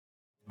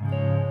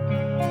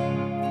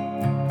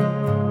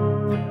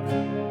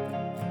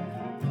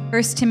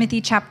1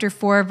 Timothy chapter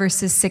 4,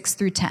 verses 6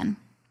 through 10.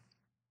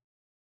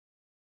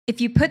 If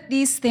you put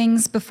these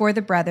things before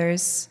the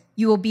brothers,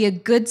 you will be a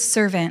good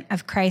servant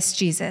of Christ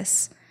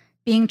Jesus,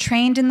 being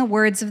trained in the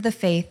words of the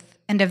faith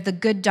and of the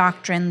good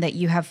doctrine that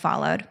you have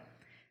followed.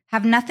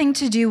 Have nothing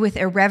to do with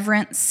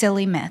irreverent,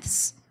 silly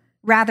myths.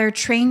 Rather,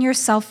 train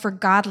yourself for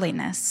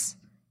godliness.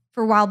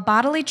 For while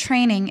bodily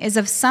training is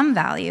of some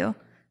value,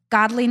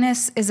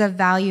 godliness is of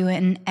value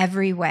in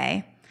every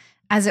way,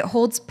 as it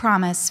holds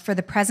promise for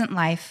the present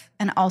life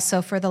and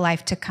also for the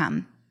life to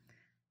come.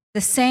 The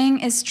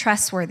saying is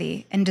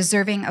trustworthy and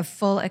deserving of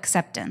full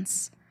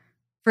acceptance.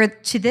 For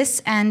to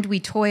this end we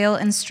toil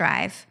and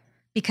strive,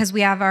 because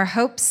we have our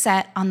hope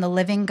set on the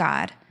living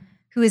God,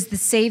 who is the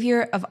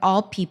Savior of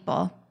all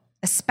people,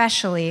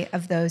 especially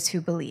of those who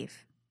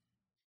believe.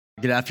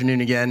 Good afternoon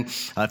again.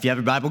 If you have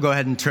your Bible, go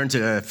ahead and turn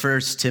to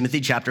 1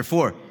 Timothy chapter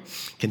 4,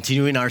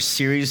 continuing our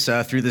series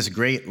through this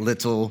great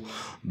little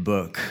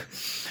book.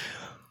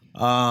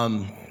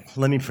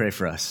 Let me pray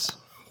for us.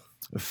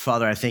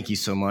 Father, I thank you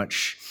so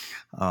much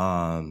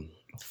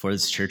for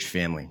this church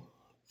family.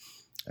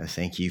 I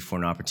thank you for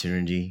an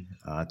opportunity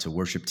to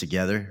worship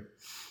together,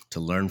 to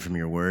learn from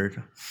your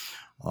word,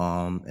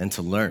 and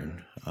to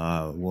learn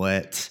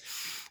what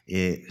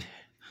it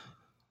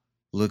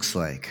looks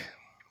like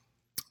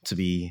to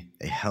be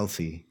a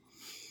healthy,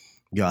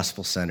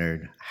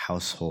 gospel-centered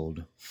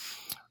household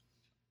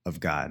of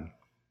God.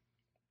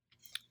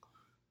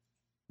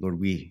 Lord,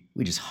 we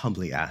just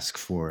humbly ask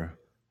for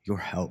your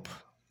help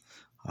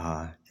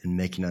in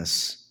making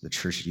us the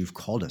church that you've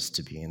called us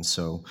to be. And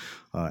so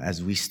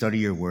as we study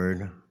your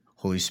word,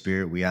 Holy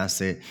Spirit, we ask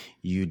that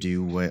you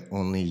do what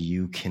only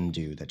you can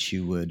do, that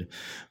you would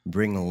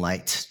bring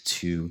light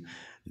to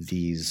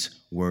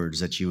these words,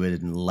 that you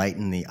would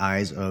enlighten the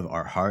eyes of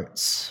our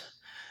hearts,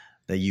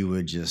 that you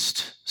would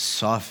just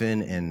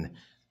soften and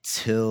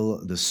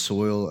till the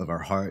soil of our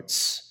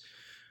hearts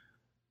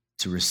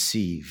to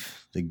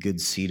receive the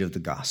good seed of the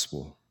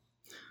gospel,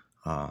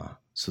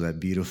 so that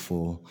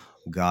beautiful,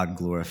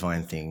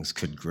 God-glorifying things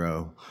could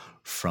grow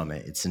from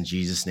it. It's in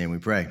Jesus' name we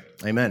pray.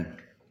 Amen.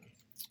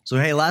 So,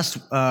 hey, last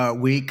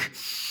week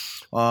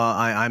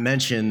I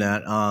mentioned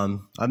that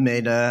I've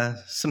made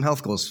some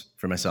health goals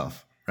for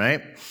myself,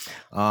 right?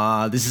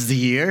 This is the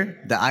year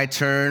that I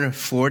turn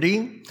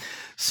 40.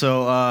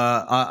 So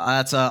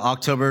that's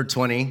October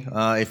 20,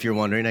 if you're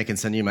wondering. I can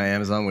send you my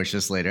Amazon wish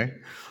list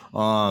later.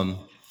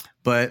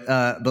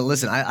 But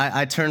listen,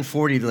 I turned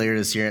 40 later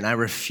this year, and I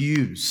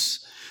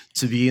refuse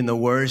to be in the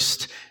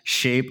worst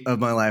shape of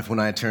my life when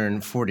I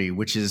turn 40,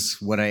 which is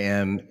what I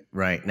am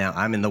right now.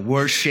 I'm in the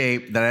worst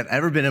shape that I've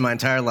ever been in my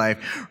entire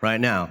life right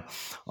now.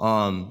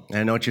 And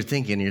I know what you're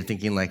thinking. You're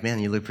thinking like, man,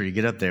 you look pretty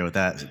good up there with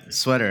that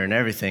sweater and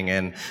everything.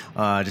 And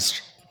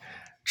just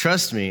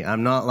trust me,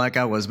 I'm not like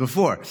I was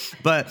before.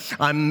 But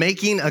I'm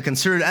making a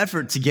concerted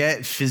effort to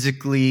get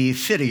physically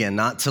fit again,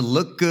 not to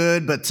look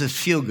good, but to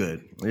feel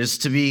good,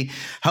 just to be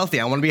healthy.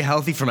 I want to be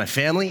healthy for my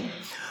family.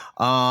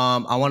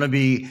 I want to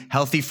be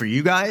healthy for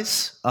you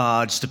guys,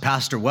 just to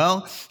pastor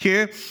well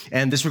here.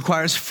 And this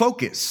requires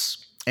focus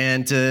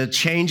and to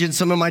change in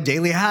some of my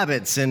daily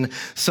habits and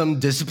some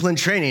discipline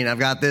training. I've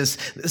got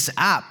this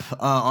app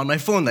on my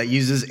phone that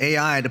uses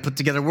AI to put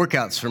together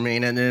workouts for me,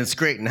 and it's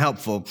great and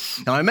helpful.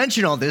 Now, I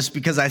mention all this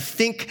because I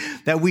think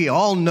that we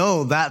all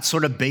know that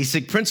sort of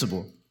basic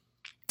principle,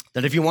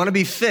 that if you want to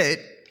be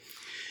fit,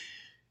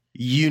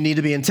 you need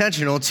to be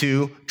intentional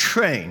to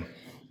train.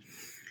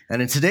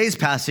 And in today's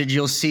passage,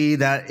 you'll see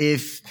that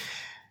if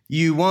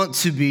you want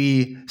to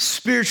be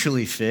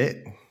spiritually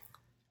fit,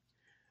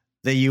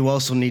 that you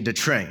also need to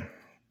train.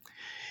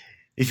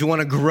 If you want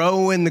to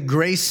grow in the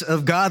grace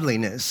of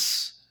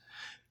godliness,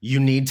 you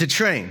need to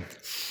train.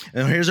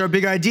 And here's our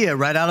big idea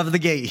right out of the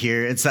gate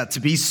here. It's that to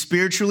be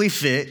spiritually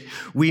fit,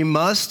 we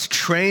must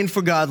train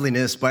for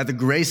godliness by the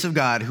grace of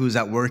God who is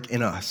at work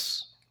in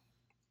us.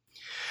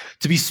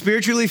 To be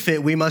spiritually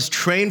fit, we must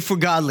train for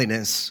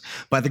godliness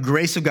by the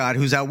grace of God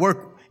who's at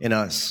work in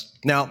us.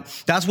 Now,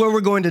 that's where we're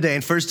going today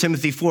in 1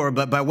 Timothy 4,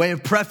 but by way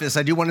of preface,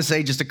 I do want to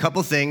say just a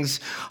couple things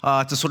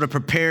to sort of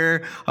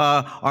prepare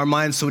our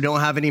minds so we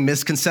don't have any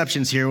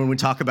misconceptions here when we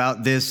talk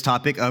about this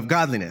topic of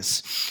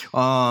godliness.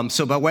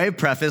 So by way of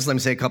preface, let me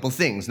say a couple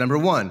things. Number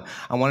one,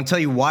 I want to tell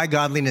you why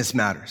godliness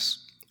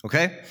matters,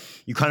 okay?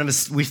 We've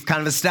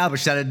kind of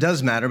established that it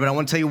does matter, but I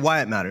want to tell you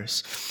why it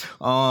matters.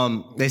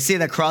 They say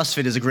that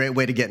CrossFit is a great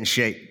way to get in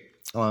shape.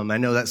 I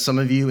know that some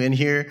of you in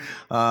here,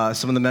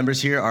 some of the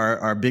members here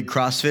are big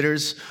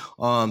CrossFitters.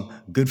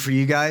 Good for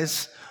you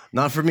guys.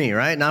 Not for me,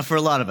 right? Not for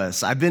a lot of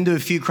us. I've been to a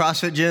few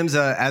CrossFit gyms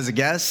as a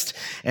guest,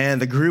 and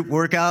the group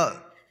workout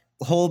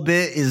whole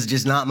bit is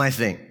just not my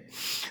thing.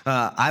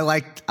 I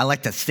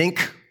like to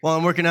think while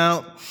I'm working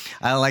out.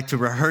 I like to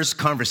rehearse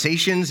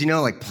conversations,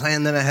 like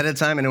plan them ahead of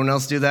time. Anyone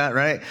else do that,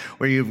 right?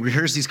 Where you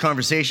rehearse these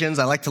conversations.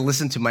 I like to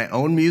listen to my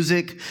own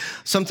music.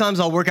 Sometimes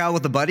I'll work out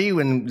with a buddy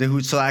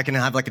so I can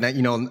have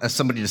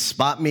somebody to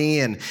spot me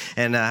and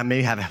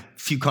maybe have a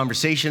few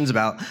conversations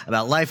about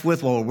life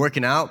with while we're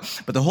working out.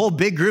 But the whole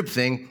big group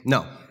thing,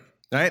 no,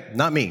 right?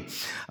 Not me.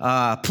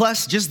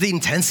 Plus just the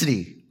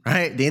intensity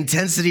right? The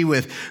intensity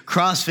with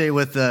CrossFit,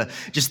 with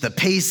just the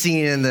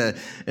pacing and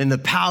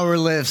the power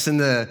lifts and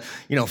the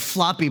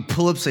floppy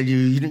pull-ups that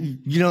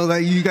you know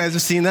that you guys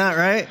have seen that,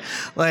 right?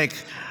 Like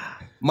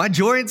my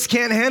joints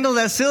can't handle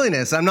that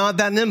silliness. I'm not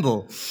that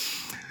nimble.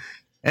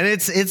 And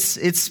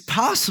it's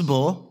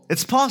possible.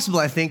 It's possible,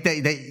 I think,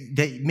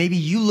 that maybe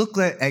you look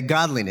at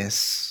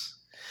godliness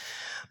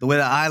the way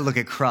that I look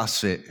at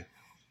CrossFit.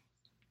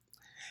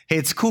 Hey,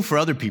 it's cool for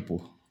other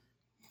people,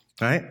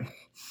 right?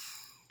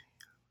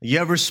 You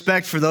have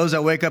respect for those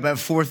that wake up at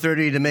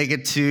 4:30 to make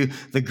it to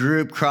the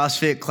group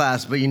CrossFit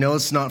class, but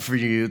it's not for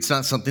you. It's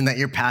not something that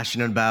you're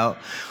passionate about.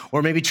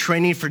 Or maybe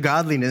training for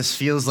godliness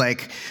feels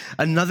like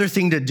another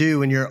thing to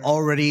do and you're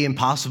already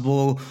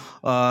impossible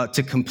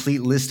to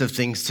complete list of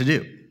things to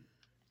do.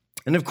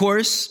 And of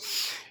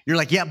course, you're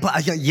like,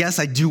 yes,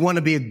 I do want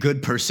to be a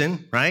good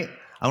person, right?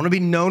 I want to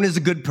be known as a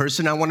good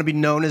person. I want to be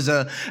known as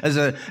a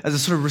sort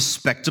of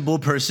respectable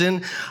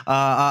person.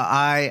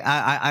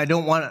 I'm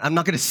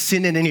not going to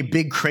sin in any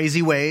big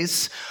crazy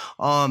ways.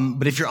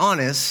 But if you're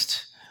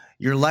honest,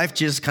 your life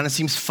just kind of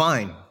seems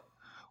fine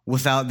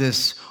without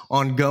this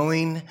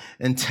ongoing,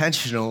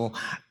 intentional,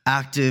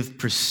 active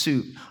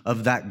pursuit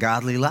of that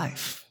godly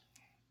life.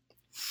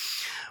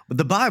 But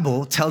the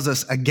Bible tells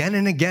us again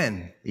and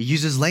again, it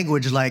uses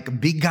language like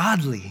be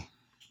godly,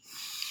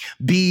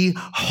 be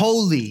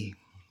holy,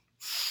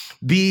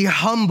 be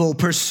humble,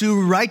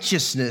 pursue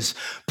righteousness,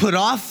 put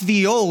off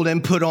the old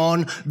and put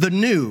on the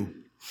new.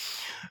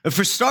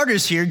 For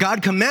starters here,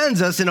 God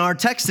commands us in our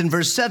text in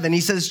verse 7,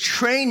 he says,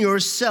 train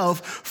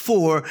yourself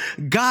for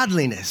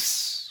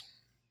godliness.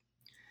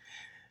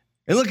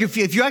 And look,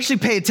 if you actually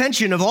pay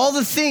attention of all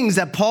the things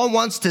that Paul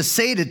wants to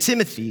say to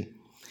Timothy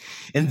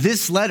in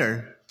this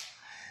letter,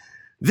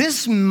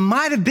 this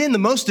might have been the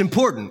most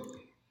important.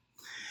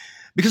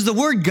 Because the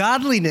word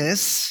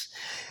godliness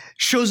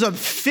shows up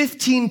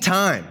 15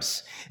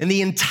 times in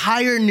the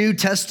entire New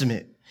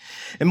Testament.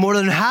 And more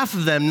than half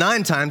of them,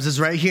 9 times, is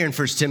right here in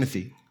 1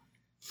 Timothy.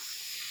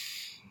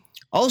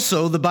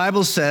 Also, the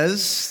Bible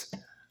says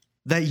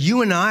that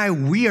you and I,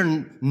 we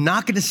are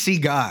not going to see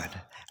God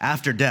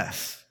after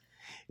death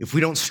if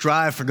we don't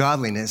strive for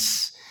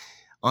godliness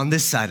on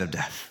this side of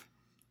death.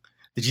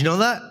 Did you know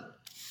that?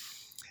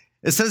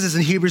 It says this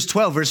in Hebrews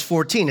 12, verse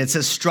 14. It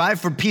says,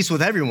 strive for peace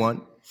with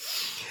everyone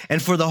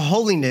and for the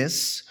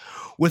holiness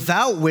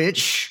without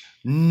which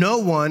no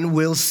one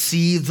will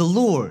see the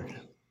Lord.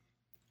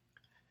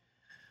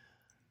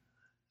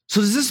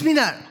 So does this mean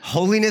that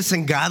holiness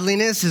and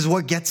godliness is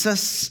what gets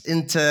us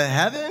into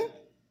heaven?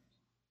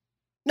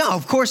 No,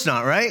 of course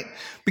not, right?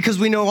 Because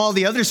we know all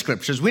the other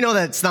scriptures. We know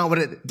that's not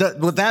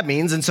what that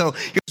means. And so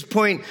here's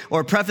point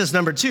or preface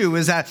number 2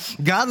 is that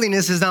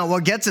godliness is not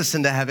what gets us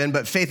into heaven,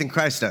 but faith in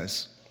Christ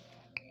does.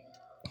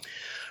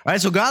 All right,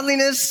 so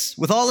godliness,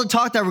 with all the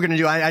talk that we're going to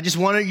do, I just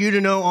wanted you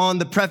to know on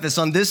the preface,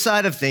 on this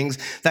side of things,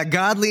 that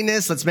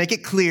godliness, let's make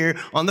it clear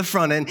on the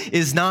front end,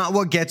 is not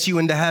what gets you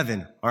into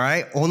heaven, all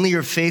right? Only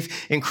your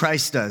faith in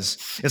Christ does.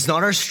 It's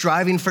not our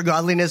striving for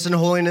godliness and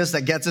holiness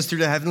that gets us through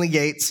the heavenly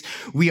gates.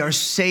 We are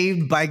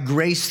saved by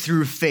grace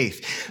through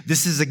faith.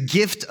 This is a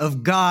gift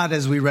of God,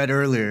 as we read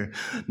earlier,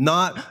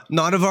 not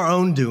of our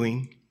own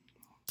doing,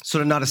 so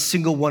that not a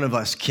single one of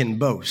us can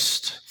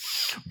boast.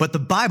 But the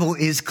Bible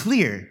is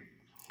clear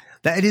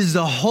that it is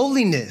the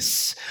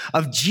holiness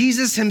of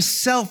Jesus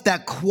himself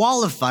that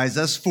qualifies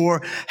us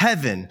for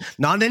heaven.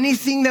 Not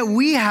anything that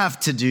we have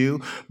to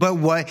do, but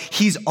what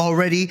he's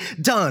already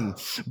done.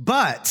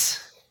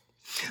 But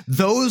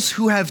those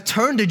who have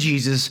turned to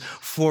Jesus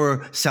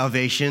for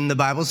salvation, the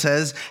Bible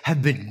says,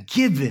 have been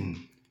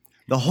given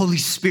the Holy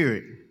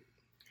Spirit.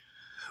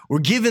 We're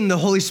given the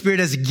Holy Spirit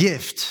as a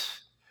gift,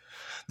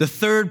 the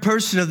third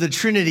person of the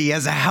Trinity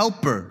as a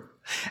helper,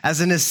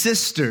 as an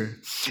assister.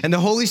 And the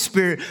Holy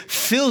Spirit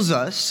fills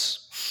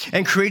us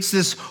and creates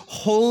this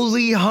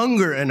holy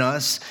hunger in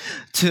us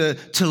to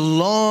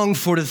long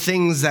for the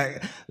things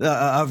that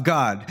of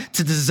God,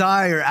 to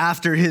desire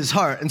after his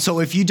heart. And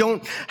so if you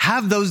don't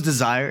have those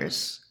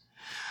desires,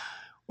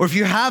 or if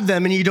you have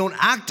them and you don't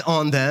act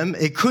on them,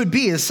 it could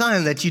be a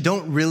sign that you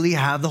don't really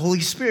have the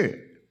Holy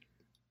Spirit.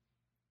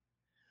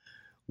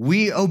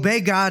 We obey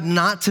God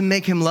not to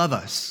make him love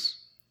us,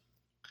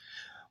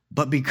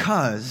 but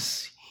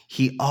because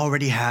he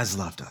already has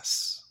loved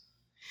us,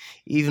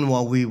 even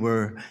while we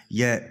were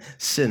yet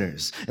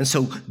sinners. And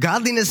so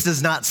godliness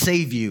does not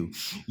save you.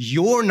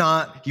 You're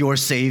not your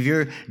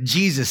Savior.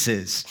 Jesus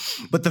is.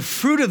 But the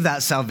fruit of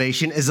that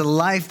salvation is a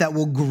life that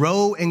will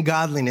grow in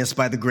godliness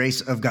by the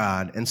grace of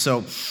God. And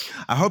so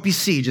I hope you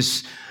see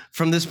just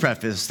from this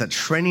preface that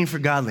training for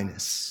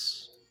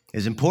godliness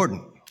is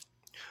important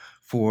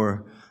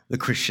for the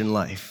Christian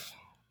life.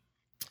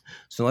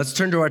 So let's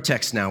turn to our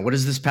text now. What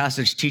does this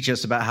passage teach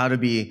us about how to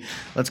be,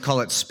 let's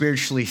call it,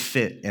 spiritually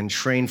fit and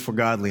trained for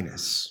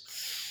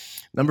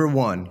godliness? Number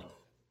 1,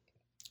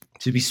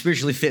 to be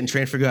spiritually fit and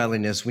trained for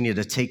godliness, we need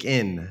to take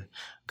in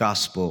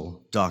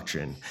gospel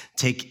doctrine.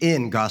 Take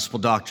in gospel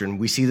doctrine.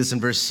 We see this in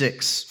verse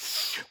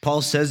 6.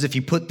 Paul says, if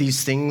you put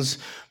these things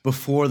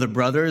before the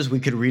brothers, we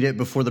could read it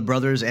before the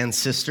brothers and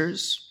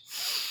sisters.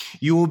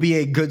 you will be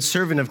a good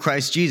servant of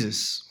Christ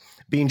Jesus,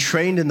 being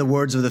trained in the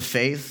words of the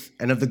faith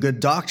and of the good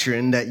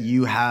doctrine that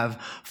you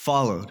have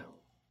followed.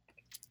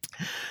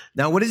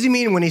 Now, what does he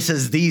mean when he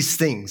says these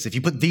things? If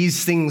you put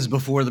these things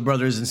before the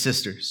brothers and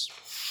sisters.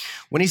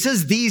 When he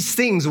says these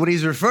things, what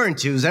he's referring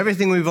to is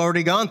everything we've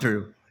already gone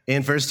through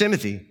in 1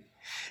 Timothy.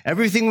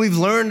 Everything we've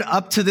learned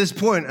up to this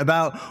point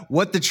about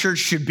what the church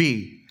should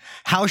be,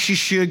 how she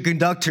should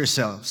conduct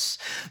herself.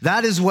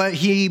 That is what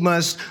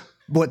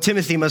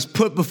Timothy must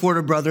put before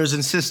the brothers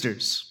and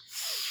sisters.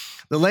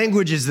 The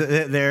language is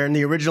there in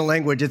the original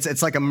language.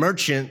 It's like a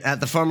merchant at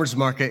the farmer's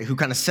market who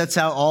kind of sets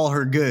out all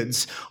her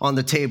goods on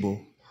the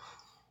table.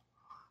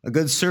 A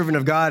good servant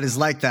of God is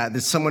like that.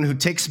 It's someone who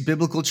takes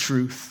biblical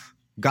truth,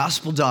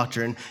 gospel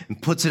doctrine,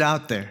 and puts it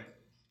out there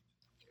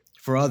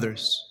for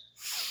others.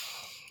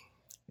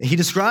 He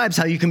describes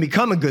how you can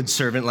become a good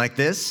servant like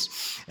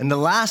this in the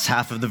last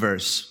half of the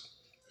verse.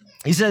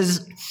 He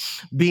says,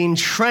 being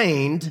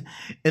trained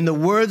in the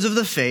words of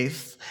the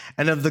faith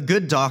and of the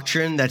good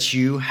doctrine that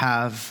you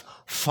have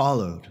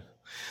followed.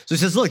 So he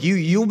says, look,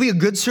 you'll be a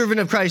good servant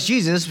of Christ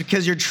Jesus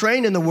because you're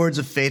trained in the words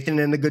of faith and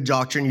in the good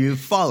doctrine you've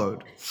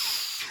followed.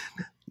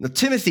 Now,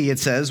 Timothy, it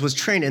says, was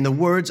trained in the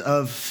words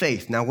of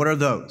faith. Now, what are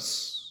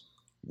those?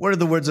 What are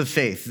the words of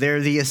faith? They're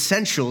the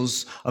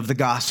essentials of the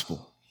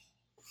gospel.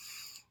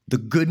 The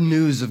good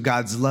news of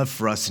God's love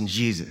for us in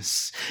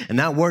Jesus. And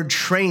that word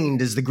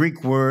trained is the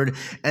Greek word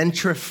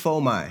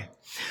entrophomai,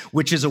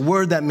 which is a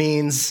word that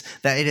means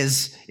that it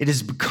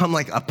has become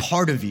like a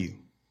part of you.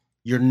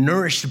 You're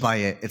nourished by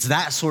it. It's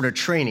that sort of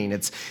training.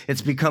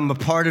 It's become a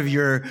part of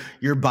your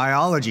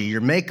biology,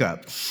 your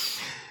makeup.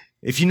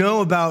 If you know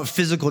about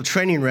physical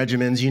training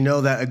regimens, you know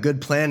that a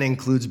good plan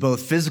includes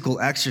both physical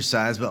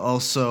exercise, but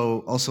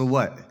also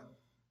what?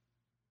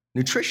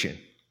 Nutrition.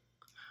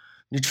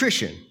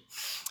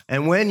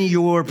 And when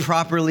you're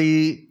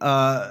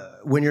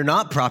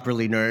not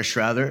properly nourished,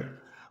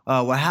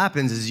 what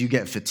happens is you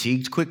get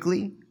fatigued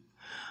quickly.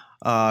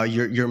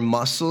 Your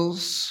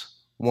muscles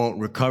won't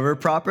recover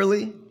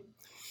properly.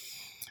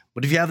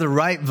 But if you have the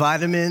right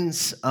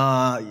vitamins,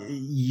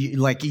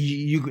 if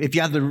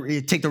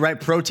you take the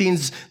right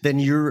proteins, then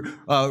you're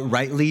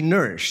rightly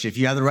nourished. If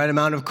you have the right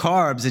amount of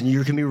carbs, then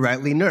you can be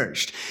rightly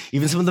nourished.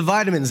 Even some of the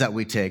vitamins that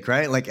we take,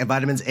 right? Like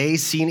vitamins A,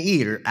 C, and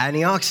E are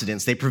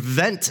antioxidants. They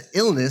prevent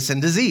illness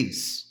and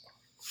disease.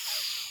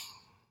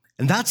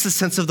 And that's the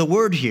sense of the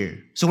word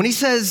here. So when he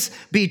says,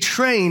 be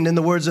trained in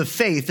the words of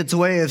faith, it's a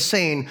way of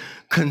saying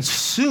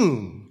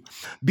consume,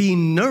 be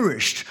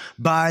nourished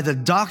by the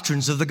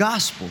doctrines of the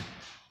gospel.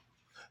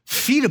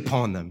 Feed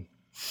upon them.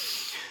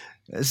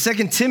 2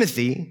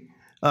 Timothy,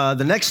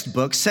 the next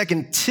book,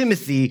 2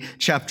 Timothy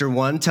chapter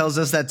 1, tells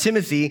us that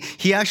Timothy,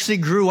 he actually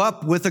grew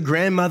up with a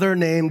grandmother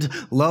named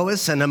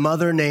Lois and a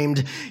mother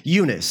named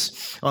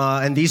Eunice.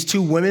 And these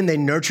two women, they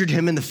nurtured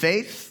him in the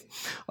faith.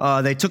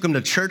 They took him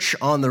to church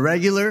on the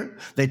regular.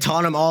 They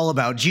taught him all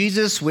about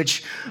Jesus,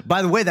 which,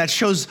 by the way, that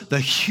shows the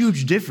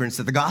huge difference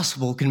that the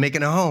gospel can make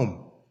in a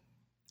home,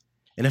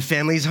 in a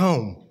family's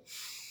home.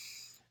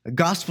 A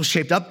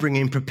gospel-shaped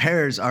upbringing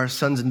prepares our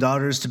sons and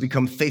daughters to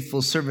become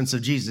faithful servants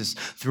of Jesus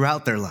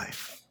throughout their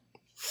life.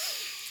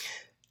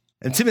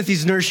 And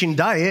Timothy's nourishing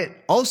diet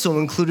also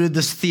included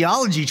this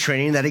theology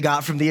training that he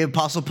got from the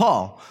Apostle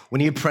Paul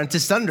when he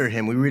apprenticed under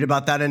him. We read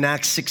about that in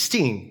Acts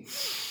 16.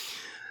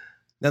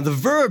 Now, the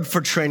verb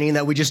for training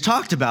that we just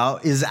talked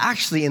about is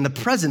actually in the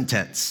present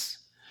tense.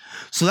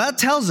 So that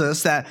tells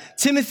us that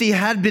Timothy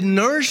had been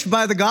nourished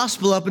by the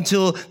gospel up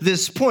until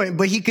this point,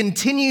 but he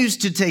continues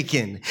to take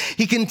in.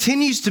 He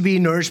continues to be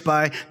nourished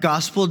by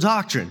gospel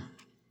doctrine.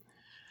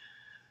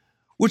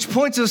 Which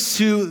points us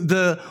to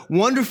the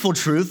wonderful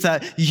truth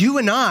that you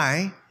and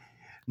I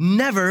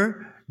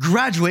never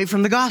graduate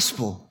from the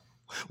gospel.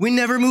 We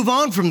never move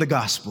on from the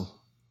gospel.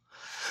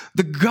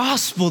 The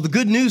gospel, the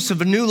good news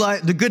of new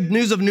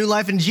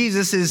life in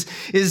Jesus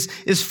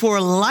is for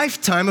a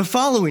lifetime of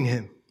following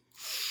him.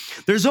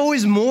 There's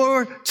always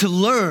more to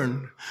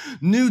learn,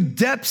 new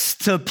depths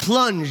to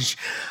plunge.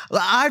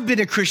 I've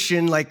been a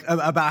Christian like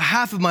about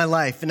half of my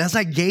life, and as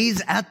I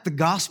gaze at the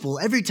gospel,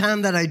 every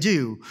time that I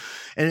do,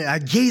 and I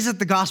gaze at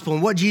the gospel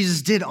and what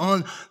Jesus did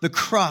on the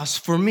cross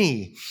for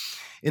me,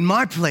 in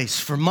my place,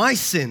 for my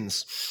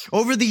sins,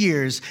 over the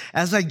years,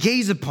 as I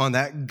gaze upon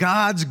that,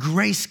 God's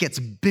grace gets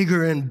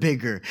bigger and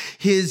bigger.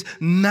 His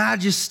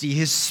majesty,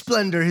 his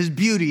splendor, his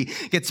beauty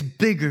gets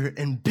bigger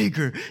and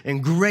bigger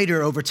and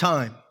greater over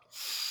time.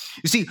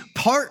 You see,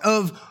 part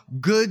of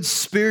good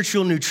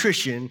spiritual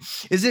nutrition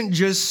isn't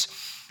just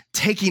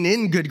taking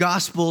in good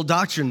gospel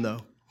doctrine,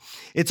 though.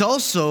 It's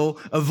also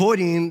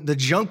avoiding the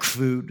junk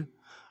food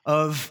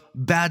of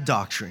bad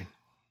doctrine.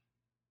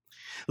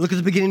 Look at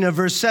the beginning of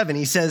verse 7.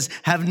 He says,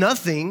 have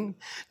nothing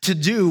to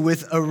do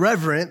with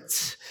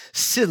irreverent,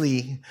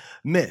 silly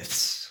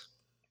myths.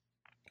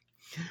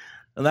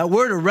 And that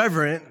word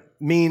irreverent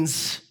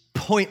means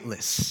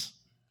pointless.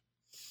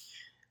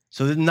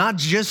 So not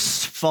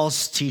just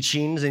false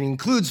teachings, it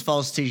includes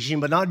false teaching,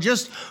 but not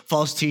just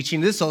false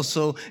teaching. This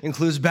also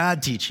includes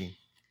bad teaching.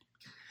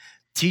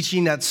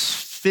 Teaching that's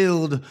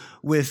filled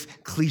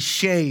with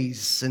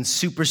cliches and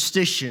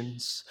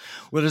superstitions,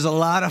 where there's a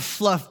lot of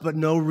fluff but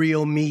no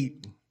real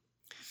meat.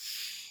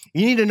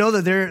 You need to know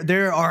that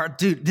there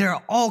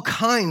are all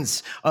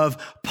kinds of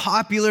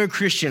popular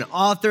Christian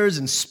authors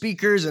and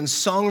speakers and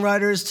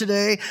songwriters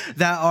today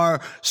that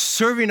are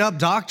serving up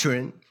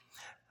doctrine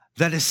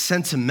that is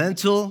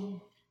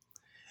sentimental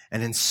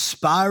and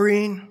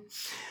inspiring,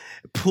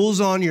 pulls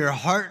on your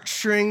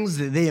heartstrings,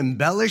 that they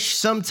embellish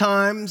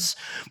sometimes,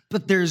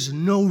 but there's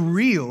no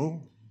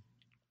real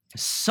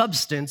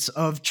substance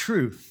of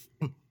truth.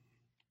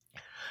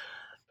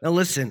 Now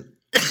listen,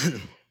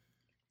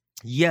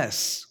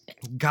 yes,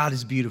 God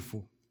is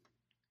beautiful.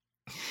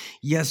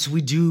 Yes,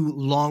 we do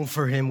long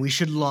for him. We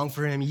should long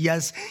for him.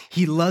 Yes,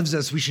 he loves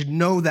us. We should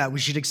know that. We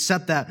should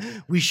accept that.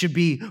 We should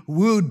be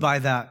wooed by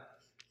that.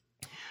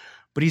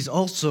 But he's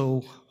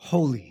also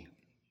holy.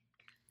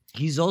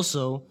 He's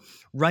also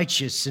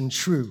righteous and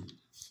true.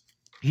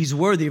 He's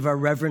worthy of our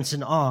reverence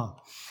and awe.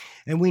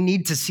 And we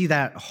need to see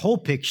that whole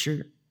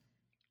picture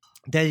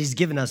that he's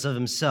given us of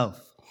himself,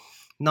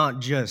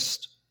 not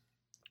just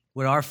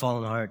what our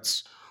fallen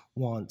hearts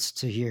want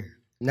to hear.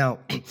 Now,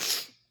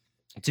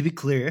 to be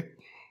clear,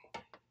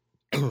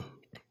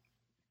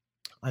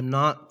 I'm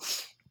not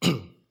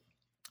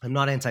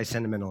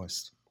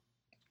anti-sentimentalist.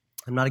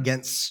 I'm not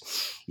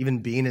against even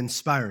being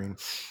inspiring.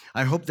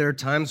 I hope there are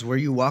times where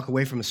you walk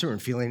away from a sermon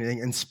feeling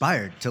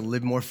inspired to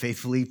live more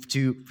faithfully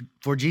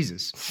for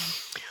Jesus.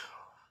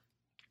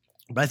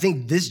 But I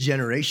think this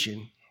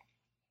generation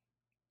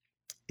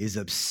is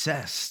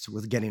obsessed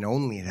with getting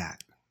only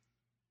that.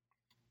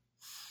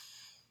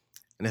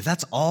 And if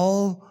that's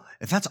all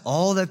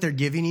that they're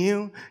giving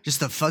you, just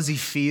the fuzzy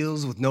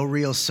feels with no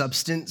real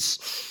substance,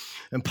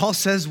 and Paul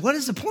says, what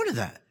is the point of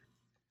that?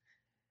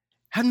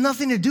 Had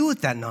nothing to do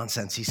with that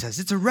nonsense, he says.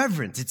 It's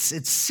irreverent.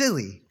 It's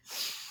silly.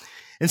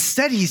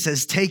 Instead, he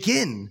says, take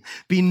in,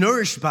 be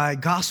nourished by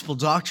gospel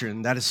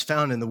doctrine that is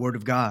found in the Word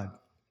of God.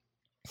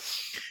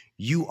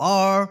 You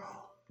are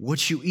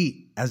what you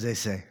eat, as they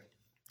say.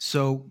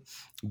 So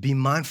be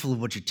mindful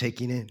of what you're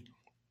taking in.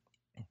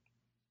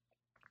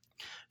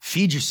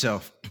 Feed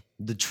yourself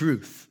the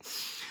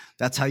truth.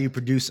 That's how you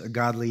produce a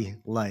godly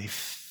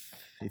life.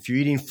 If you're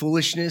eating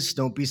foolishness,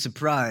 don't be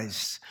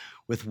surprised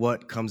with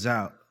what comes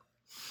out.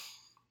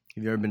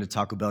 If you've ever been to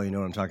Taco Bell, you know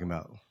what I'm talking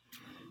about.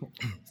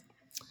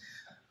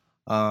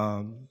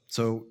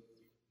 So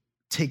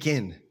take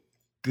in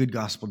good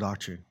gospel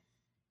doctrine.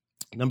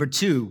 Number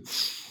 2,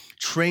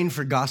 train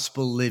for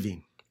gospel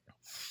living.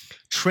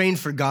 Train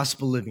for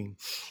gospel living.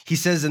 He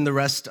says in the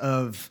rest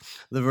of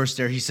the verse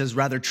there, he says,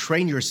 rather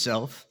train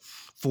yourself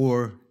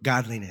for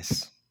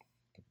godliness.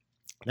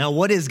 Now,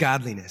 what is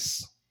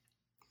godliness?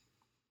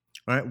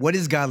 All right, what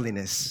is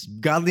godliness?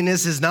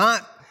 Godliness is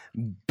not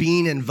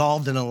being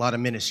involved in a lot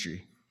of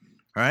ministry.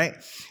 All right?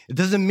 It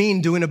doesn't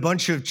mean doing a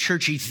bunch of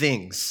churchy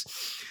things.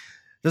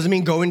 It doesn't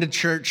mean going to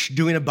church,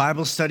 doing a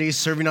Bible study,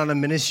 serving on a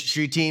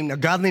ministry team. Now,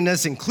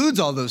 godliness includes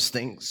all those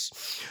things.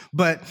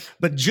 But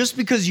just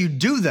because you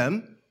do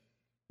them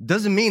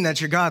doesn't mean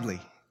that you're godly.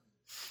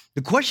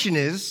 The question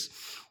is,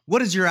 what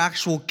does your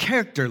actual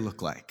character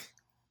look like?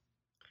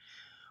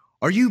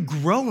 Are you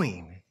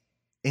growing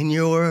in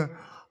your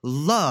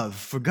love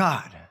for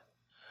God?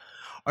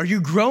 Are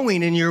you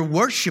growing in your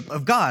worship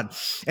of God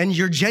and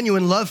your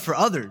genuine love for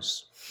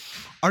others?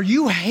 Are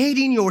you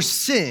hating your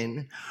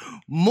sin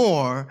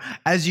more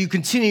as you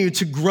continue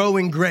to grow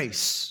in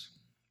grace?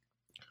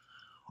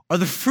 Are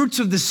the fruits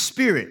of the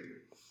Spirit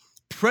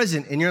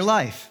present in your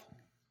life?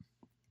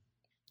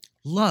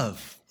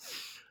 Love,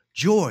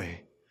 joy,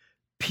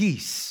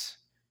 peace,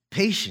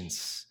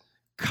 patience,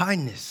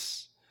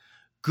 kindness,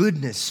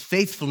 goodness,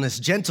 faithfulness,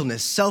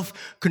 gentleness,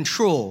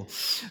 self-control.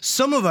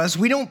 Some of us,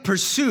 we don't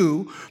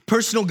pursue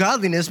personal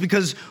godliness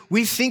because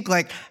we think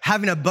like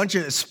having a bunch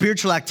of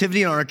spiritual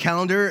activity on our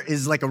calendar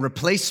is like a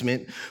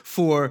replacement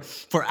for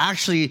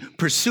actually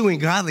pursuing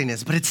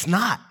godliness, but it's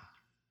not.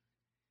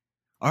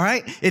 All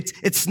right?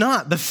 It's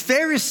not. The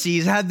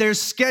Pharisees had their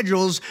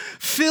schedules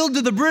filled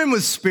to the brim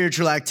with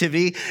spiritual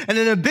activity, and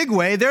in a big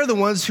way, they're the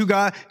ones who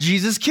got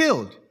Jesus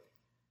killed.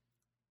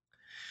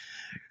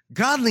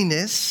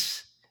 Godliness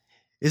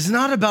is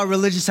not about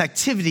religious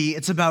activity.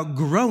 It's about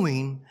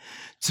growing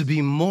to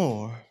be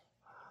more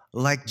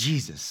like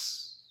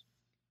Jesus,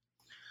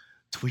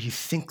 to where you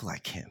think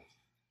like him,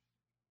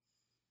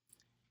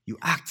 you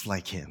act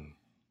like him,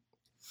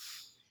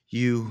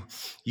 you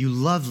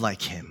love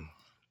like him.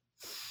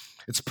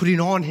 It's putting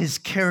on his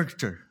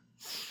character.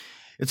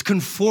 It's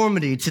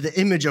conformity to the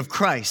image of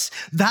Christ.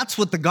 That's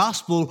what the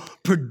gospel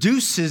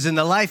produces in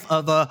the life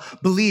of a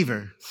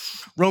believer.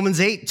 Romans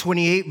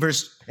 8:28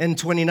 verse and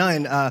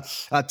 29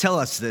 tell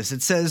us this.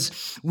 It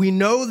says, we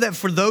know that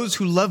for those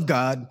who love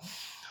God,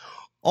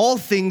 all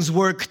things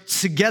work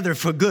together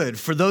for good,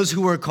 for those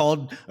who are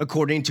called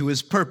according to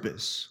his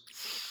purpose.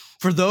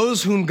 For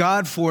those whom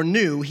God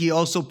foreknew, he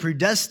also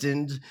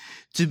predestined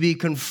to be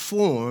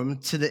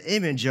conformed to the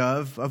image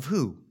of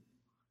who?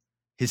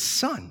 His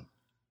son,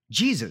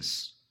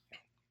 Jesus,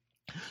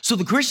 So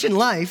the Christian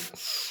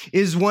life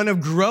is one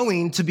of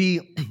growing to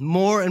be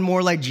more and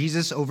more like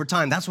Jesus over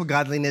time. That's what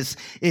godliness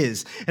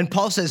is. And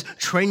Paul says,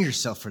 train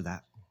yourself for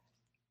that.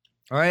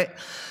 All right?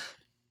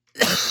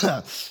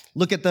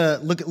 Look at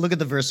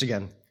the verse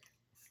again.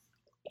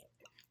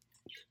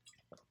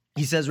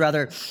 He says,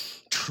 rather,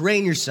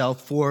 train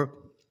yourself for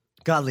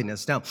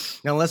godliness. Now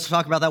let's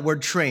talk about that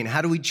word train.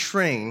 How do we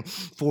train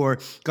for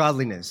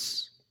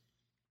godliness?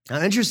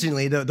 Now,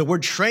 interestingly, the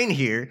word train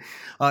here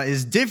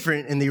is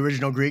different in the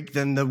original Greek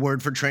than the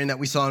word for train that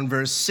we saw in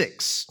verse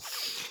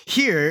 6.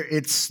 Here,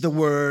 it's the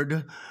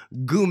word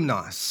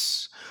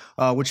gumnos,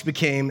 which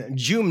became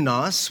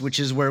gymnos, which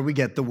is where we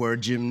get the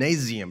word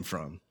gymnasium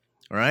from,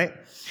 all right?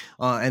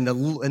 And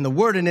the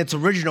word in its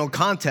original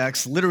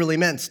context literally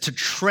meant to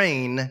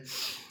train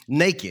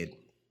naked.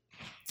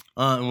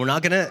 And we're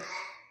not going to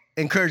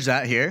encourage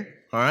that here.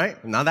 All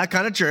right, not that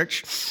kind of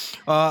church,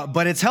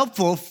 but it's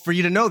helpful for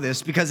you to know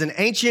this because in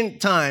ancient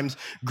times,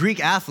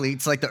 Greek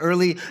athletes, like the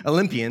early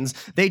Olympians,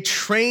 they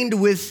trained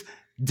with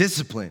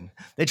discipline.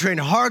 They trained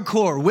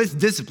hardcore with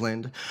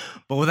discipline,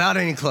 but without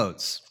any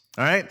clothes.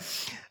 All right,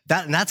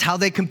 that's how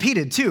they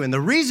competed too. And the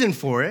reason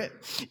for it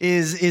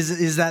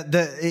is that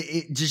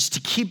just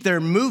to keep their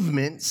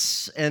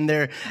movements and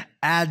their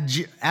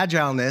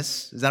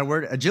agileness, is that a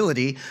word?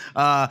 Agility,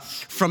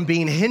 from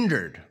being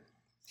hindered,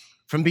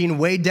 from being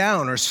weighed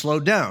down or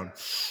slowed down.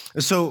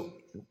 So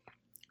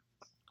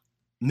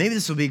maybe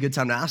this will be a good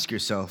time to ask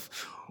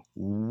yourself,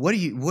 what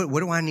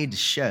do I need to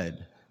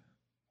shed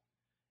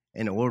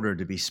in order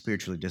to be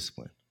spiritually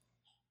disciplined?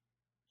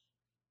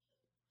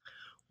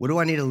 What do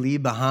I need to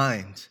leave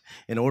behind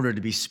in order to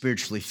be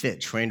spiritually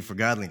fit, trained for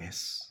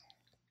godliness?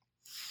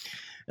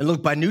 And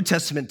look, by New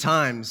Testament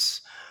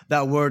times,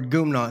 that word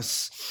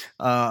gumnos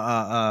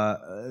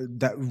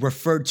that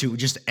referred to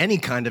just any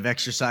kind of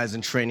exercise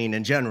and training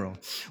in general,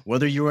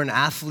 whether you were an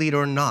athlete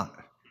or not,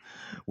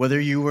 whether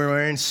you were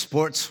wearing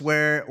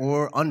sportswear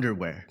or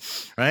underwear,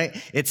 right?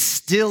 It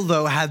still,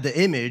 though, had the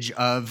image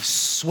of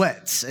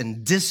sweats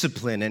and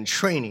discipline and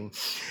training.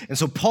 And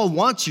so Paul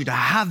wants you to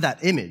have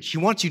that image. He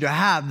wants you to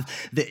have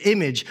the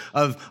image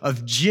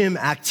of gym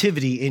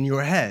activity in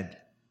your head.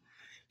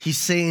 He's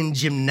saying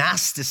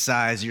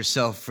gymnasticize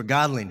yourself for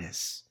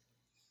godliness.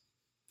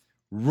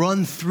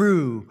 Run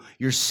through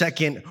your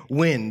second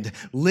wind.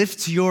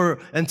 Lift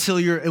weights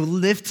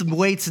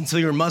until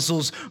your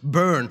muscles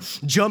burn.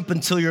 Jump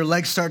until your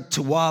legs start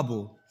to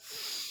wobble.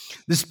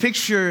 This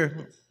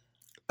picture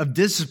of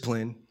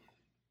discipline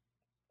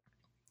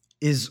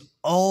is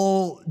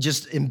all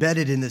just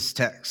embedded in this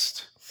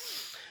text.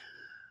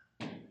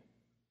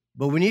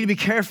 But we need to be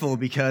careful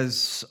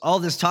because all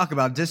this talk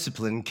about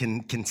discipline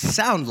can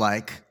sound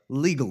like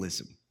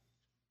legalism.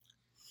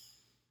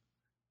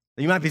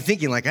 You might be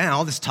thinking like,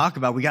 all this talk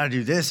about we got to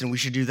do this and we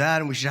should do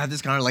that and we should have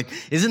this kind of like,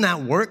 isn't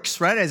that works,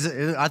 right?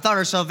 I thought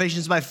our salvation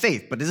is by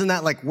faith, but isn't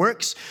that like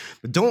works?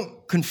 But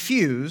don't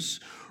confuse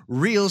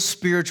real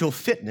spiritual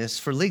fitness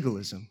for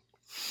legalism.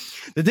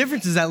 The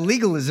difference is that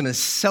legalism is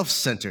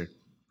self-centered,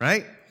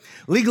 right?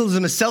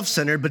 Legalism is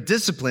self-centered, but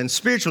discipline,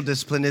 spiritual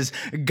discipline, is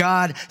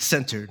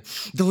God-centered.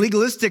 The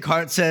legalistic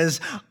heart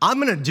says,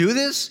 I'm going to do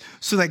this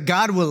so that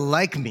God will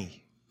like me.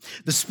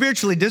 The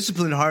spiritually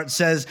disciplined heart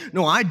says,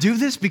 no, I do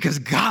this because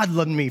God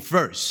loved me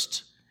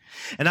first.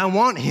 And I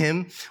want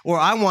him, or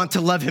I want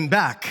to love him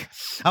back.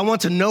 I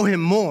want to know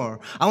him more.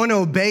 I want to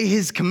obey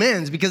his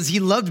commands because he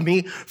loved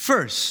me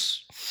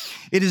first.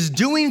 It is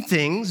doing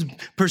things,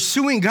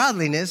 pursuing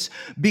godliness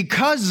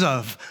because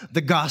of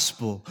the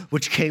gospel,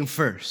 which came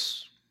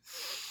first.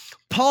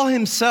 Paul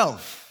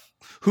himself,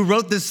 who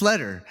wrote this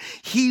letter,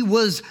 he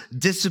was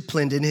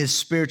disciplined in his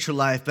spiritual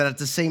life, but at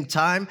the same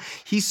time,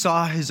 he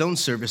saw his own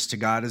service to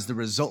God as the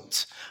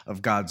result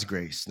of God's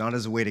grace, not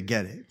as a way to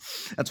get it.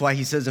 That's why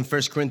he says in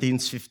 1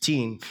 Corinthians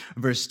 15,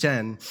 verse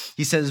 10,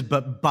 he says,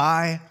 but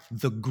by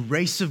the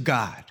grace of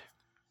God,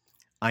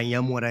 I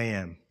am what I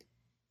am.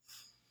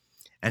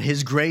 And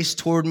his grace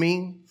toward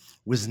me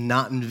was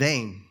not in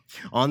vain.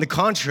 On the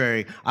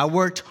contrary, I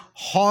worked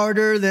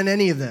harder than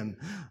any of them,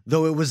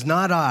 though it was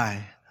not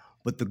I,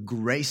 but the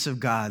grace of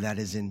God that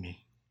is in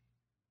me.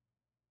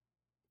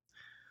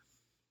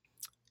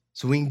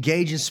 So we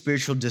engage in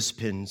spiritual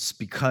disciplines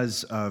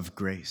because of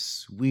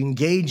grace. We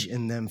engage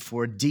in them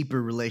for a deeper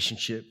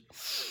relationship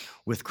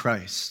with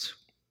Christ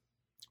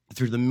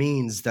through the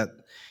means that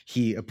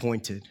he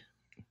appointed.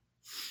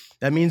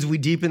 That means we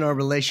deepen our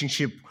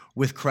relationship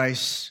with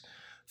Christ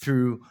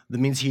through the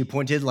means he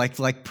appointed,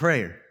 like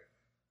prayer.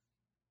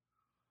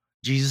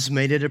 Jesus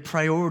made it a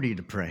priority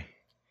to pray.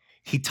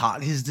 He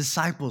taught his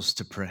disciples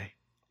to pray.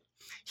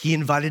 He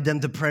invited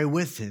them to pray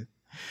with him.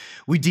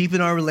 We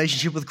deepen our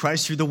relationship with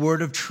Christ through the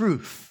word of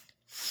truth.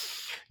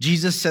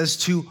 Jesus says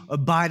to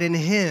abide in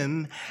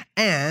him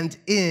and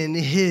in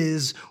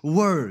his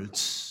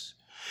words.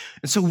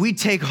 And so we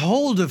take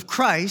hold of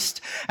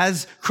Christ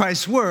as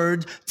Christ's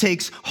word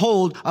takes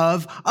hold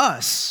of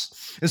us.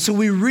 And so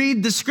we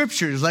read the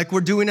scriptures like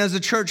we're doing as a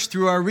church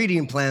through our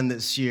reading plan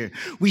this year.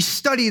 We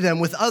study them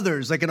with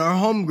others, like in our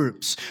home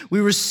groups. We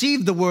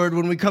receive the word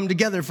when we come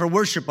together for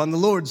worship on the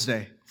Lord's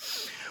Day.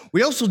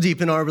 We also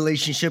deepen our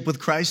relationship with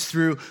Christ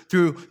through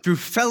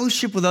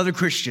fellowship with other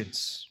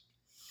Christians.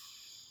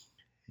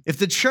 If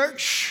the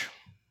church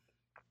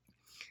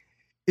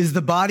is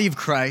the body of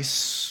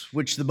Christ,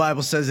 which the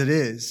Bible says it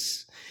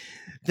is,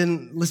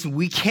 then listen,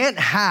 we can't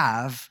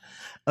have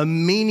a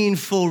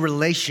meaningful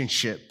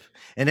relationship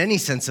in any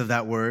sense of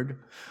that word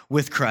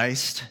with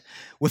Christ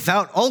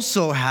without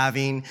also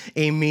having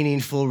a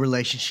meaningful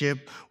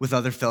relationship with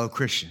other fellow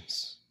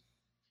Christians.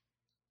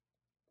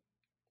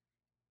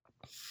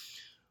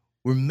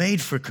 We're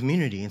made for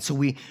community, and so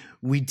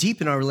we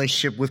deepen our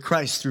relationship with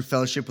Christ through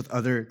fellowship with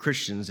other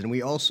Christians, and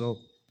we also,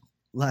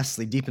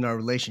 lastly, deepen our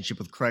relationship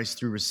with Christ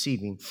through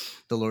receiving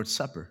the Lord's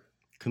Supper,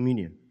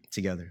 communion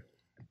together.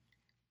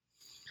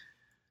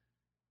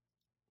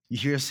 You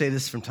hear us say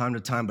this from time to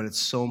time, but it's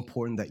so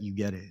important that you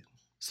get it.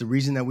 It's the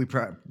reason that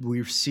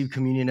we receive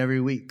communion every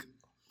week.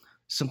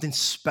 Something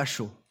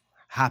special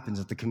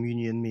happens at the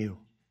communion meal.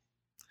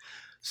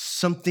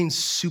 Something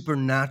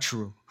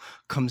supernatural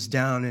comes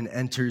down and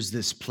enters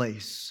this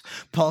place.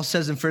 Paul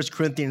says in 1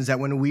 Corinthians that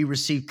when we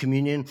receive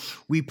communion,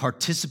 we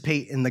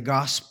participate in the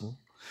gospel.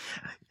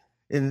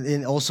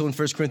 And also in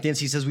 1 Corinthians,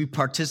 he says we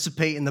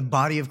participate in the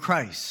body of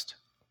Christ.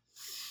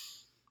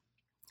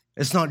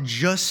 It's not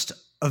just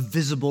a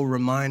visible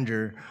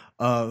reminder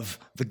of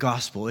the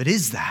gospel. It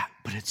is that,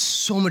 but it's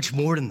so much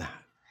more than that.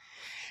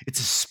 It's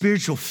a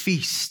spiritual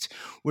feast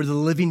where the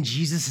living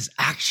Jesus is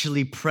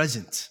actually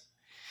present.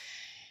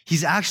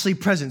 He's actually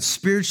present,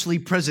 spiritually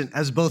present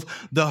as both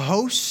the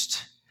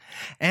host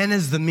and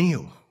as the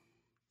meal.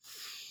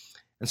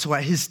 And so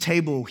at his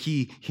table,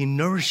 he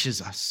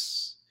nourishes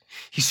us.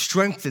 He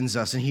strengthens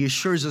us and he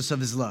assures us of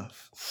his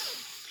love.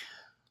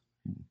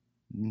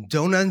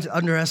 Don't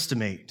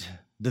underestimate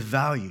the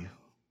value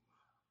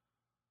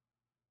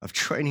of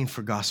training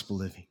for gospel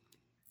living.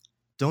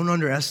 Don't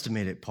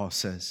underestimate it, Paul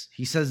says.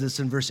 He says this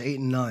in verse 8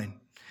 and 9.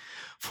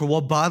 For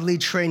while bodily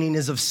training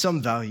is of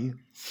some value,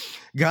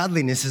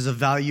 godliness is of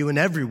value in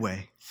every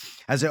way,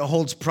 as it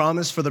holds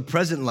promise for the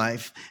present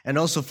life and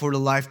also for the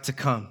life to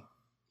come.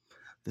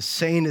 The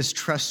saying is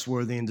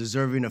trustworthy and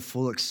deserving of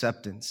full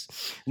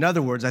acceptance. In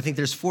other words, I think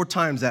there's 4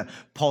 times that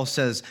Paul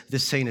says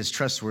this saying is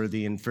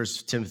trustworthy in 1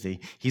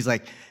 Timothy. He's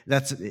like,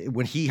 that's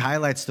when he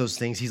highlights those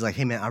things, he's like,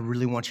 hey man, I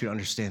really want you to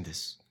understand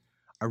this.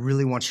 I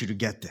really want you to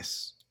get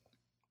this.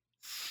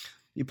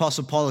 The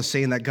Apostle Paul is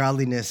saying that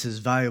godliness is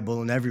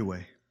valuable in every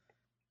way.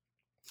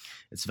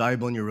 It's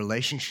valuable in your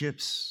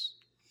relationships,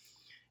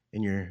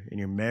 in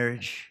your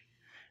marriage,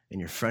 in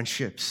your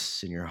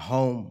friendships, in your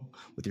home,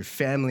 with your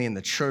family, in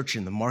the church,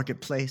 in the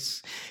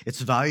marketplace.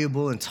 It's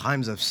valuable in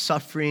times of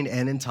suffering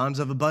and in times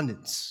of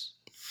abundance.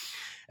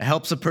 It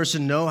helps a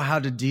person know how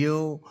to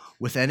deal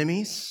with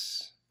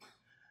enemies,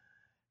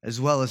 as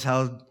well as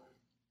how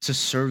to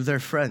serve their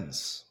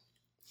friends.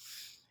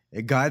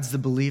 It guides the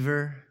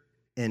believer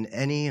in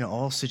any and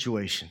all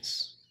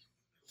situations.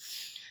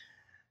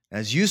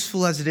 As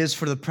useful as it is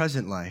for the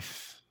present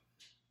life,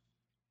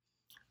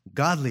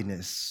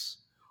 godliness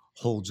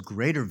holds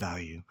greater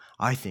value,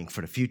 I think,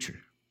 for the future.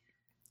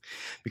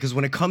 Because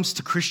when it comes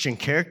to Christian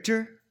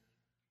character,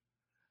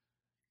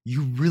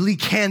 you really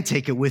can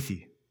take it with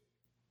you.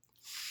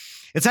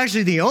 It's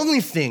actually the only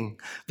thing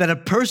that a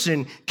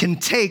person can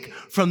take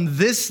from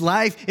this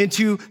life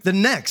into the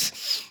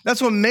next.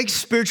 That's what makes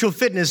spiritual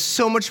fitness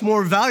so much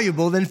more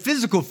valuable than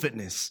physical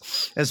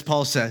fitness, as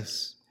Paul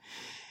says.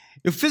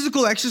 If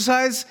physical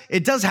exercise,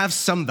 it does have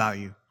some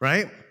value,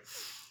 right?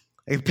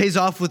 It pays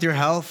off with your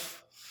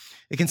health.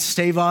 It can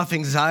stave off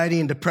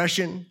anxiety and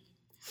depression.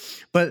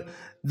 But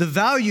the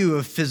value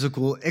of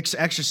physical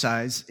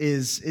exercise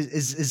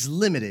is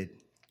limited.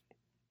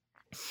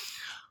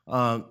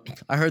 I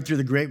heard through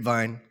the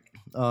grapevine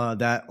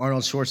that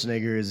Arnold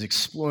Schwarzenegger is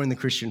exploring the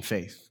Christian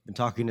faith. Been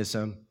talking to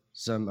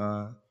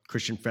some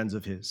Christian friends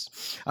of his.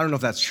 I don't know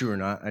if that's true or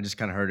not. I just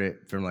kind of heard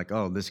it from like,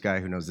 oh, this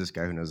guy who knows this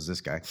guy who knows this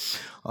guy.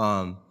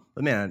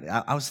 But man,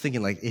 I was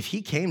thinking like, if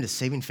he came to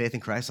saving faith in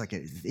Christ, like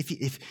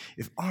if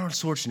Arnold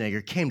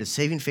Schwarzenegger came to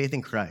saving faith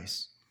in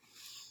Christ,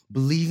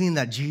 believing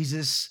that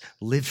Jesus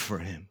lived for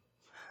him,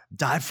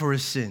 died for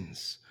his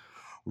sins,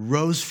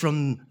 rose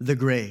from the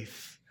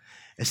grave,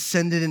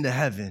 ascended into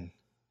heaven,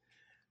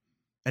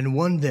 and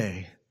one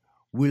day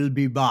will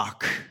be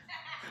back.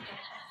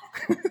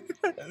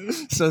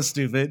 So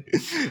stupid.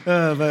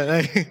 But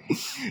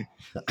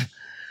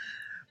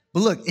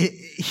look,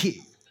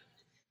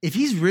 if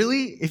he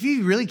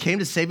really came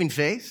to saving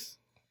faith,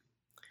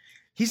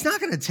 he's not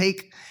going to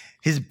take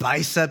his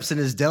biceps and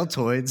his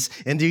deltoids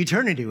into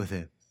eternity with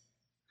him.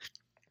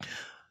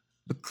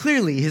 But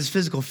clearly, his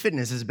physical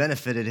fitness has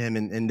benefited him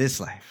in this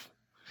life.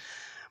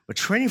 But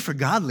training for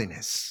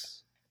godliness,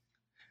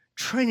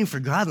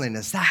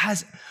 that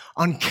has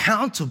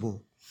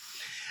uncountable,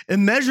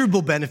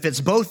 immeasurable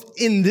benefits, both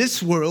in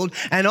this world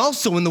and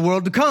also in the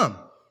world to come.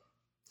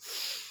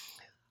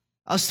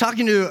 I was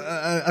talking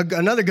to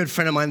another good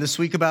friend of mine this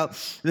week about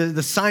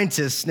the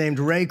scientist named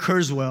Ray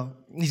Kurzweil.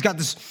 He's got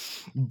this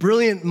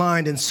brilliant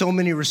mind in so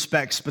many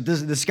respects, but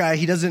this guy,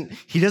 he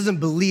doesn't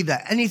believe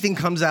that anything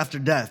comes after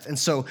death. And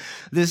so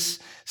this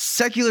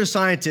secular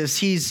scientist,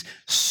 he's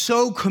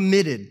so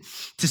committed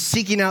to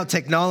seeking out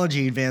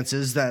technology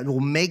advances that will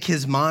make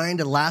his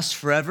mind last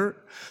forever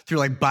through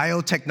like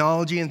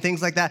biotechnology and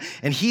things like that.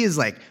 And he is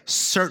like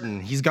certain,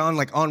 he's gone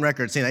like on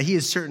record saying that he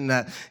is certain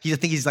that, I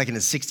think he's like in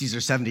his 60s or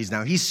 70s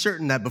now, he's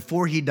certain that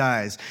before he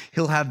dies,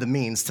 he'll have the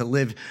means to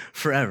live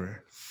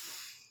forever.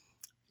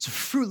 It's a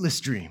fruitless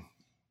dream.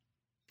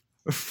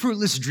 A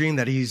fruitless dream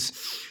that he's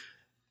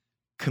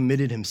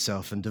committed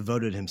himself and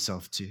devoted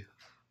himself to.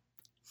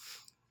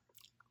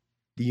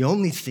 The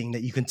only thing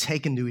that you can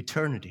take into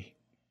eternity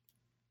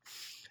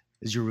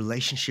is your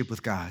relationship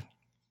with God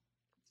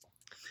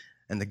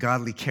and the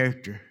godly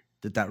character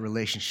that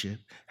relationship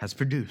has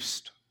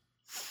produced.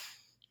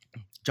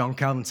 John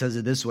Calvin says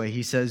it this way.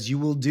 He says, "You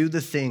will do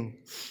the thing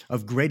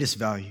of greatest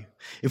value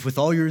if with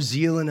all your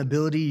zeal and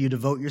ability you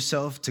devote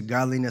yourself to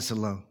godliness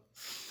alone.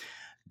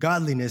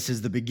 Godliness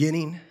is the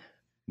beginning,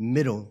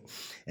 middle,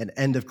 and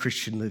end of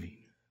Christian living.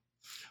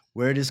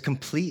 Where it is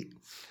complete,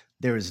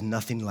 there is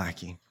nothing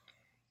lacking."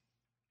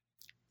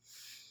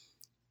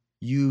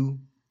 You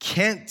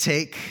can't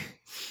take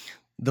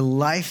the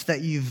life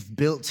that you've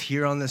built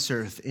here on this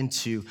earth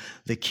into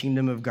the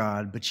kingdom of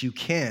God, but you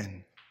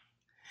can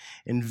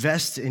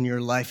invest in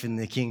your life in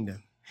the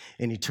kingdom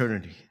in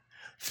eternity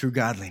through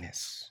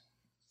godliness.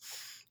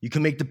 You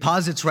can make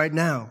deposits right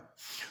now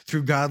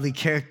through godly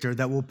character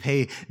that will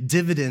pay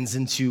dividends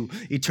into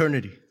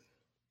eternity.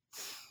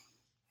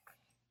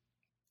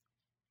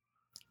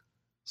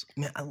 So,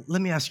 man,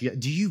 let me ask you,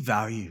 do you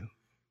value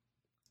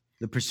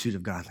the pursuit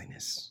of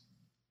godliness?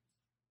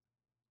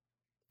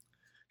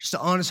 Just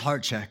an honest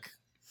heart check.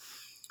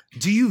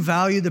 Do you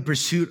value the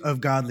pursuit of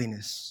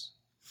godliness?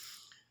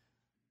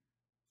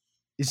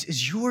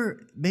 Is your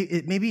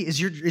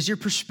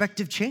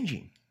perspective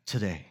changing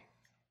today?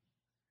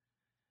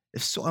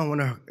 If so, I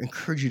want to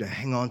encourage you to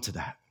hang on to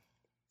that.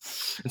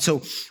 And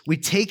so we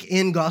take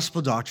in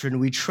gospel doctrine,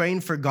 we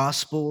train for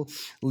gospel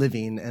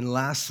living, and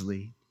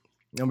lastly,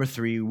 number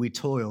 3, we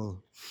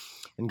toil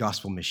in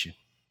gospel mission.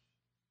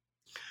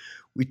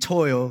 We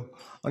toil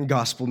on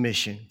gospel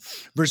mission.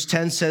 Verse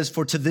 10 says,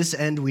 "For to this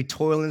end we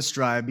toil and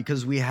strive,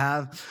 because we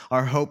have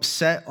our hope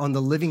set on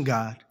the living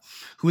God,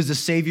 who is the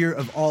Savior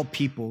of all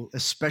people,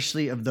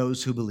 especially of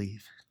those who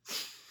believe."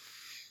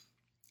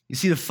 You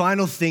see, the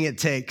final thing it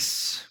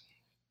takes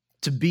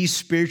to be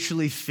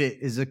spiritually fit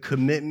is a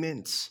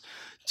commitment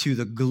to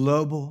the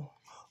global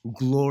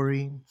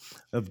glory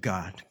of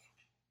God.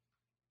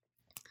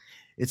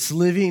 It's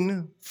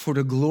living for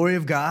the glory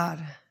of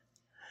God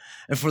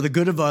and for the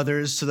good of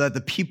others, so that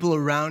the people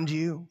around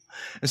you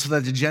and so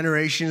that the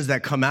generations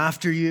that come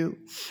after you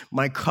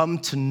might come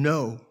to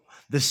know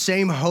the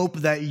same hope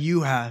that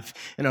you have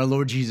in our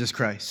Lord Jesus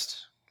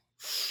Christ.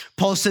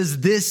 Paul says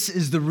this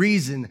is the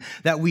reason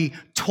that we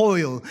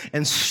toil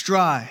and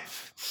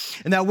strive.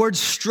 And that word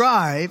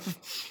strive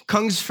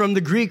comes from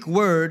the Greek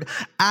word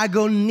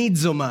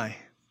agonizomai,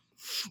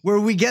 where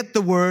we get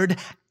the word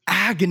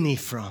agony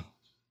from.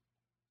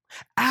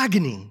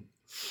 Agony.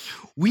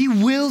 We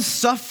will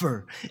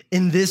suffer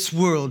in this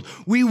world.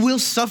 We will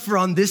suffer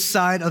on this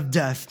side of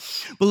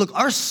death. But look,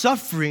 our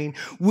suffering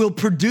will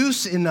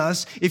produce in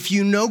us, if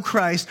you know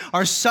Christ,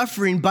 our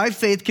suffering by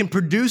faith can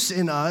produce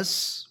in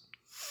us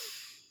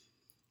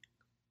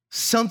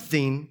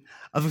something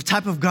of a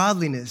type of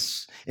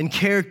godliness and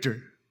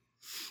character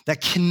that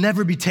can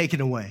never be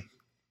taken away.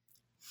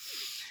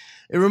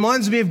 It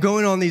reminds me of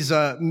going on these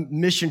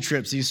mission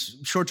trips, these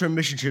short-term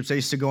mission trips I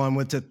used to go on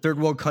with to third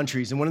world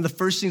countries. And one of the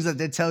first things that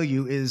they tell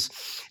you is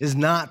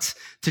not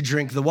to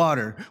drink the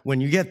water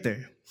when you get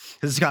there,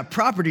 because it's got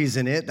properties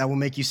in it that will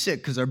make you sick,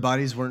 because our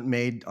bodies aren't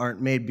made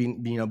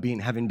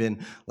having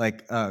been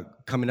like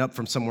coming up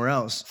from somewhere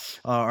else.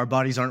 Our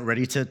bodies aren't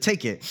ready to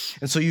take it.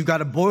 And so you've got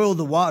to boil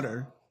the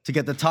water to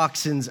get the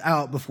toxins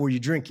out before you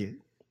drink it.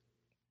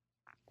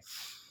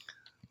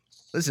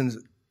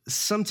 Listen,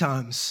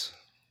 sometimes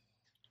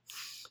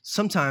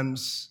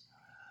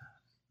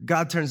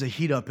God turns the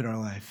heat up in our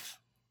life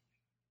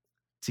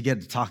to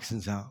get the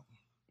toxins out.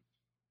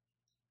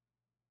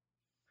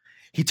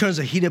 He turns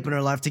the heat up in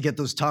our life to get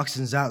those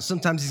toxins out.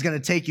 Sometimes he's going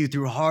to take you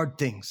through hard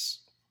things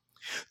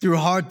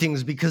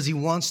because he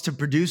wants to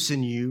produce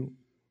in you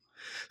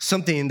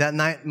something that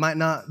might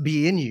not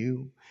be in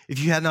you if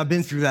you had not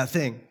been through that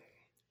thing.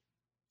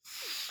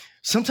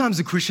 Sometimes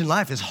the Christian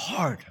life is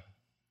hard.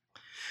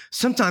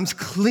 Sometimes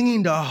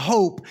clinging to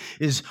hope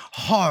is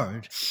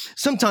hard.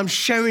 Sometimes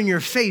sharing your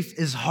faith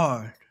is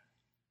hard.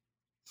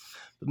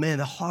 But man,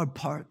 the hard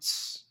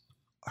parts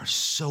are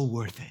so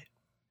worth it.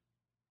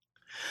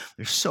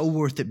 They're so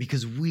worth it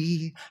because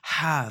we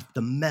have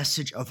the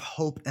message of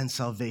hope and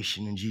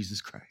salvation in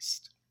Jesus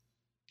Christ,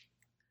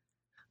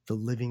 the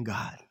living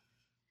God.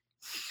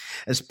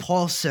 As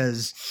Paul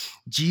says,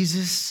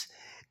 Jesus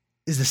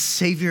is the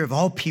Savior of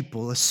all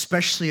people,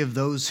 especially of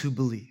those who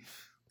believe.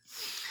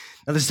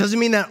 Now, this doesn't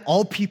mean that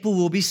all people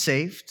will be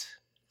saved.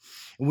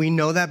 We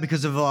know that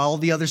because of all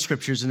the other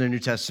scriptures in the New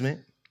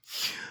Testament.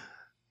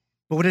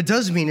 But what it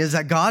does mean is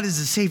that God is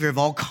the Savior of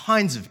all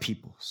kinds of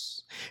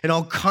peoples, in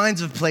all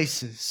kinds of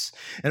places,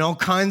 in all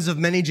kinds of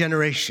many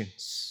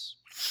generations.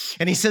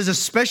 And he says,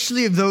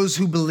 especially of those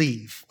who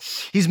believe.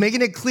 He's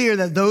making it clear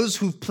that those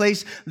who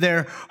place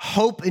their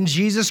hope in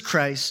Jesus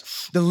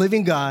Christ, the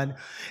living God,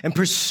 and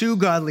pursue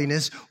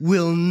godliness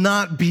will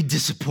not be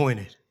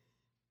disappointed.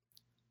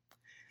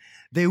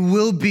 They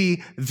will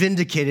be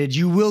vindicated.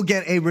 You will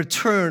get a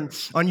return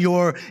on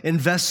your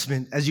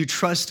investment as you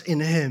trust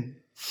in him.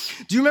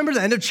 Do you remember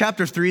the end of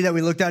chapter 3 that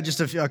we looked at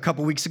just a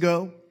couple weeks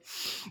ago?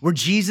 Where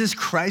Jesus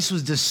Christ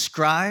was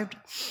described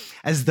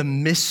as the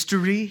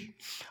mystery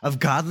of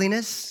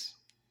godliness?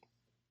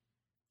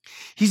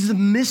 He's the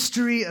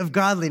mystery of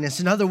godliness.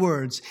 In other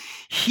words,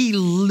 he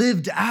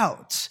lived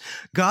out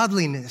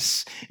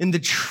godliness in the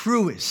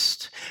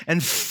truest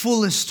and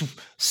fullest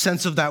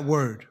sense of that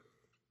word.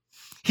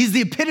 He's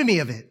the epitome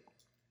of it.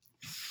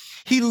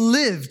 He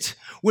lived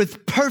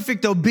with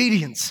perfect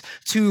obedience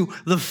to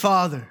the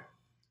Father.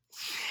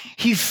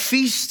 He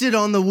feasted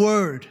on the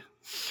word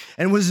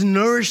and was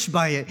nourished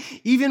by it,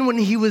 even when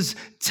he was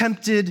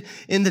tempted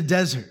in the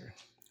desert,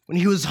 when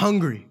he was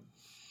hungry.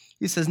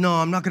 He says, no,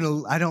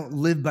 I don't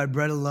live by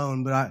bread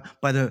alone, but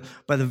by the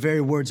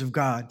very words of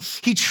God.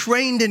 He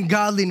trained in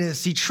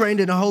godliness. He trained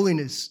in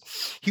holiness.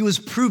 He was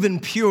proven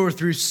pure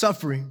through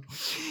suffering.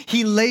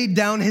 He laid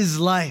down his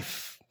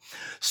life,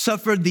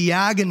 suffered the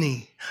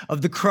agony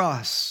of the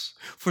cross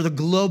for the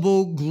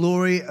global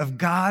glory of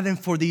God and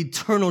for the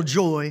eternal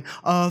joy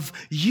of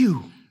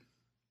you.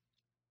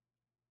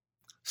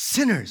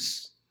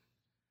 Sinners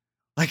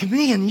like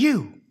me and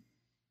you.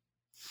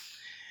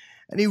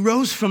 And he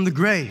rose from the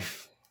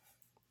grave.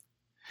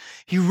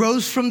 He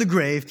rose from the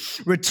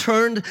grave,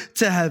 returned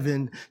to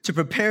heaven to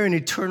prepare an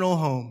eternal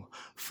home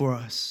for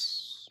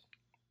us.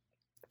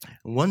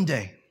 And one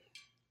day,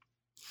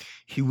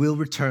 he will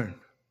return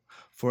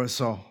for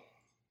us all.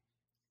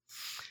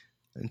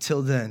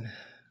 Until then,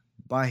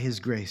 by his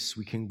grace,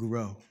 we can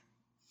grow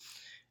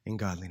in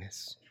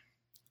godliness.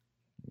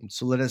 And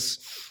so let us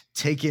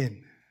take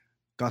in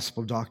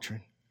gospel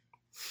doctrine.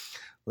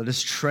 Let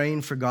us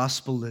train for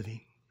gospel living.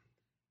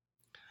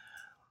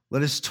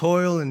 Let us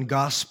toil in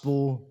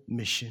gospel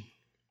mission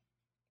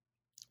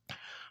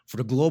for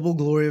the global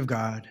glory of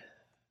God,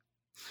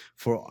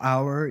 for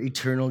our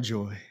eternal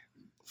joy,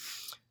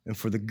 and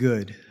for the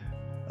good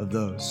of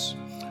those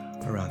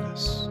around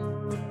us.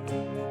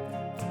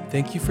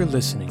 Thank you for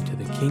listening to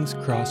the King's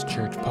Cross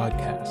Church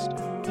podcast.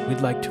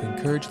 We'd like to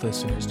encourage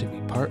listeners to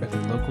be part of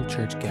a local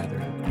church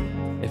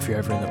gathering. If you're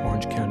ever in the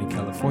Orange County,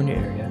 California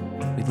area,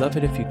 we'd love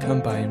it if you come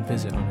by and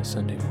visit on a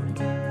Sunday morning.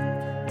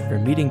 For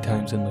meeting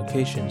times and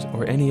locations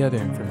or any other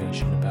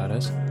information about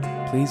us,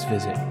 please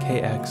visit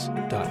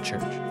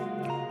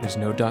kx.church. There's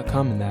no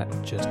 .com in that,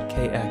 just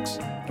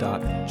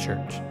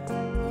kx.church.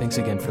 Thanks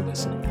again for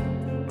listening.